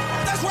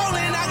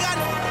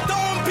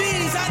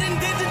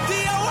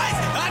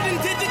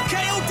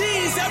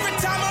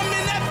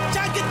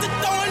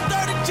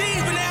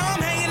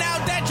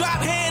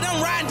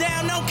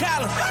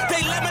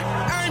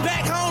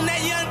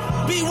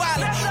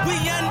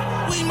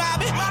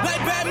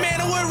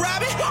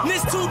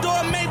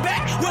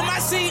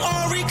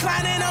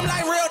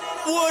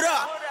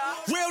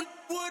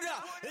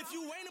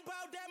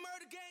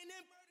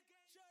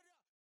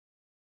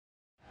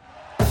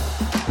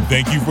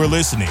 Thank you for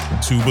listening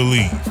to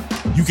Believe.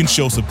 You can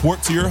show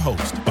support to your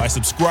host by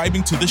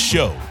subscribing to the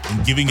show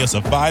and giving us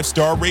a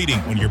 5-star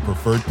rating on your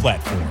preferred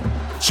platform.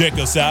 Check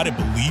us out at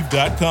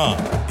Believe.com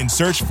and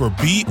search for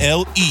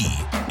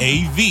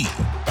BLEAV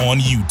on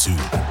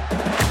YouTube.